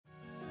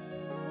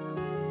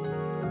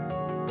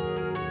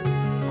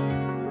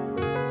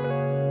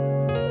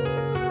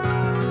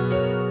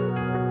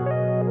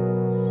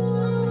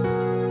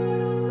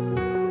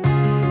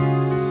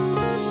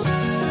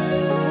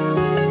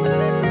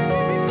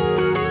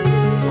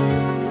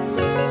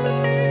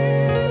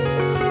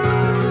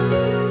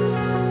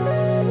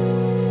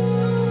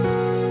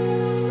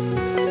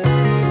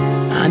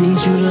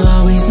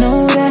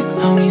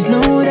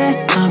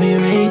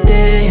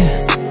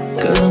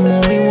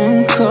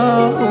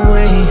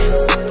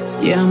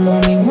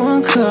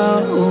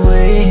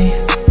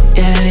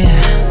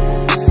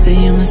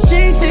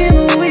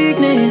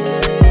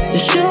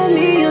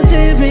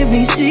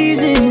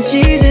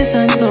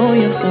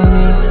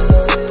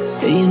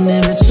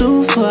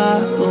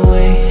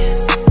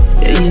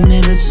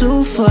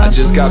far. I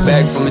just got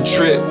back from a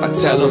trip, I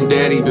tell him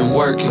daddy been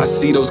working. I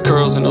see those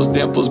curls and those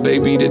dimples,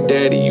 baby, the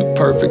daddy, you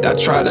perfect. I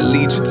try to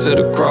lead you to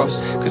the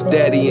cross, cause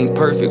daddy ain't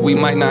perfect. We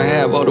might not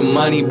have all the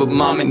money, but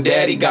mom and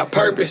daddy got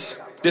purpose.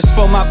 This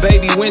for my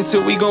baby Winter,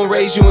 we gon'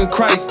 raise you in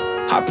Christ.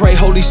 I pray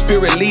Holy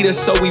Spirit lead us,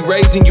 so we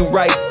raising you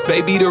right.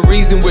 Baby, the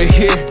reason we're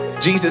here,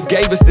 Jesus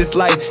gave us this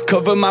life.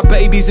 Cover my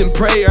babies in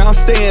prayer, I'm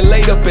staying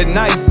late up at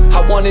night.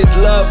 I want his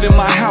love in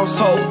my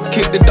household,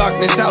 kick the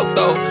darkness out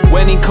though.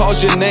 When he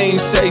calls your name,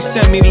 say,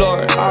 send me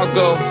Lord, I'll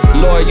go.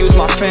 Lord, use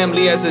my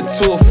family as a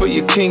tool for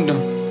your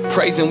kingdom.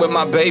 Praising with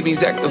my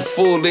babies, act the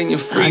fool in your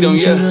freedom, I need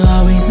you to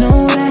always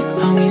know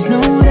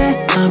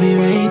that I'll be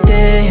right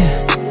there,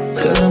 yeah.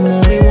 Cause I'm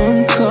only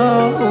one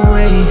call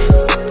away.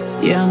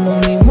 Yeah, I'm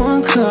only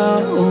one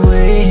call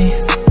away.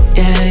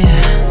 Yeah,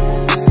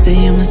 yeah.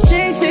 Say you're my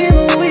strength in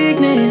my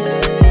weakness.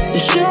 You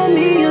show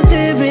me you're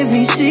there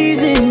every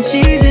season.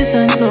 Jesus,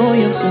 I know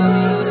you're for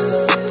me.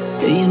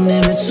 Yeah, you're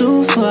never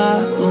too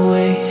far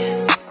away.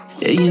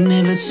 Yeah, you're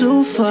never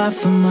too far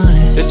from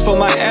us. This for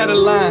my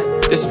Adeline,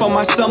 this for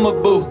my summer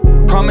boo.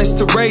 Promise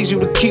to raise you,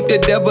 to keep the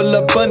devil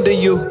up under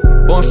you.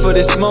 Born for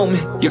this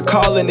moment, your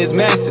calling is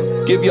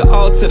massive. Give your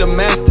all to the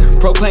master,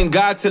 proclaim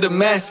God to the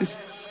masses.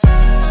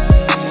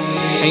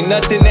 Ain't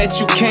nothing that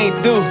you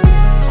can't do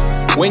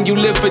when you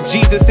live for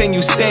Jesus and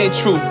you stand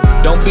true.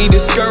 Don't be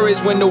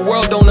discouraged when the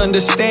world don't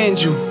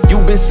understand you.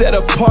 You've been set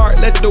apart,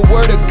 let the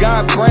word of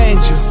God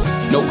brand you.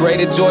 No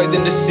greater joy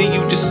than to see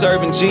you just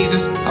serving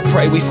Jesus. I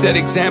pray we set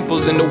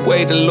examples in the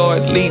way the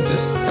Lord leads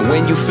us. And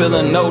when you feel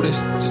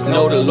unnoticed, just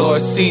know the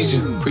Lord sees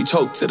you. Preach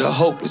hope to the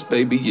hopeless,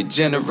 baby, your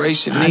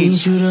generation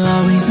needs you. I need you to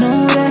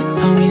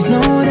always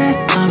know that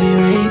I'll be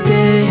right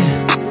there,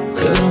 yeah.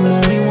 Cause I'm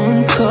only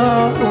one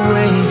call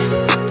away.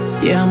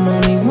 Yeah, I'm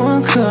only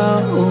one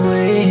call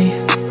away.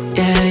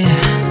 Yeah,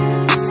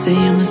 yeah. Say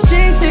I'm a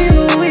strength in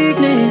a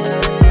weakness.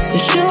 You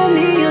show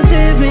me you're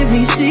there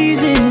every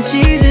season.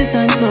 Jesus,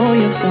 I know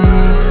you're for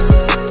me.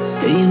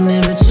 Yeah, you're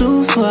never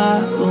too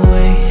far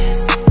away.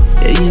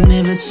 Yeah, you're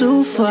never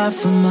too far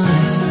from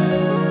us.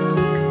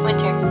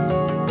 Winter.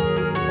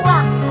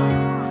 What?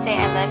 Say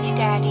I love you,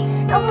 Daddy.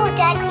 Oh,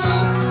 Daddy.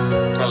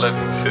 I love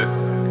you too.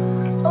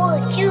 Oh,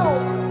 you.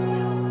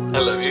 I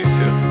love you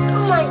too. I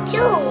want you.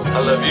 I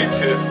love you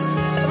too.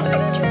 I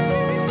want you.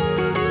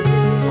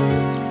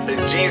 Say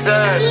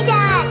Jesus.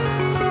 Jesus.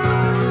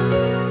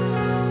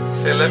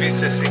 Say I love you,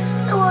 sissy.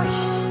 Oh,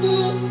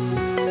 see.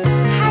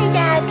 Hi,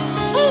 Daddy.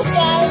 Hey,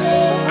 Daddy.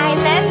 I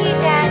love you,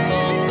 Daddy.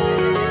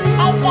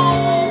 Hey,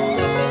 Daddy.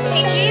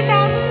 Say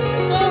Jesus.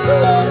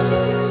 Jesus.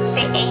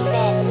 Say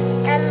amen.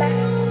 Mama.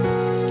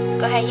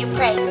 Go ahead, you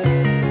pray.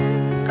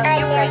 Go ahead,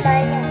 you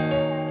pray. Mama.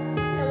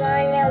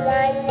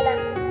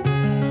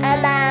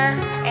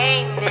 Mama.